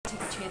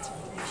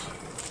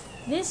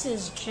This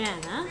is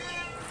Jenna.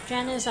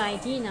 Jenna's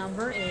ID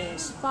number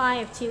is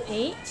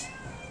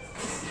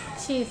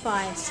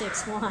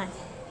 5282561.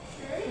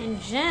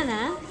 And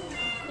Jenna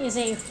is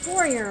a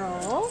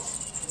 4-year-old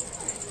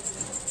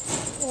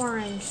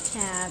orange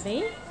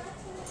tabby.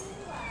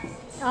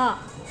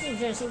 We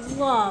just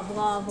love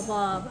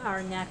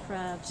our neck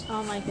rubs.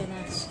 Oh my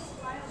goodness.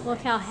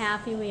 Look how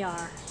happy we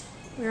are.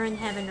 We're in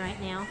heaven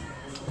right now.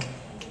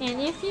 And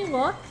if you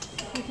look,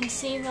 you can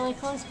see really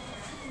close.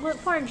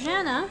 Look, poor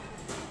Jenna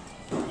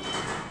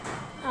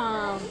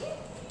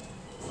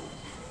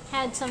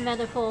had some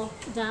medical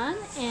done,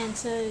 and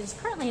so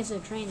currently has a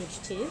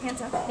drainage tube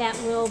that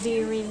will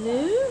be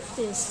removed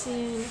as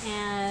soon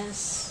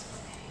as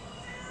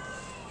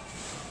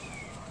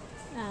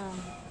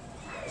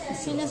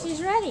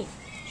he's ready.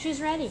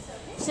 She's ready.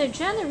 So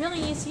Jenna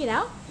really needs to get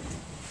out,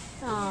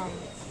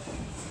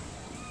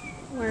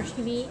 where she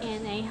can be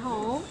in a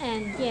home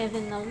and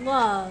given the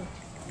love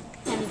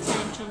and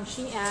attention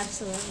she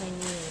absolutely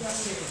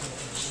needs.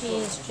 She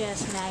is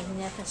just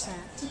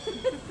magnificent.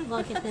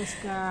 Look at this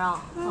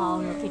girl. Oh,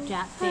 look at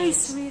that face. Hi,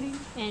 sweetie.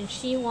 And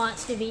she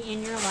wants to be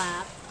in your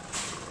lap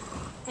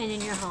and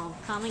in your home.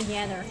 Come and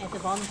gather at the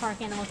Baldwin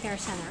Park Animal Care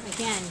Center.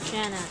 Again,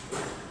 Jenna,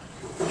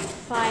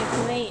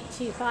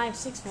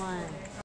 5282561.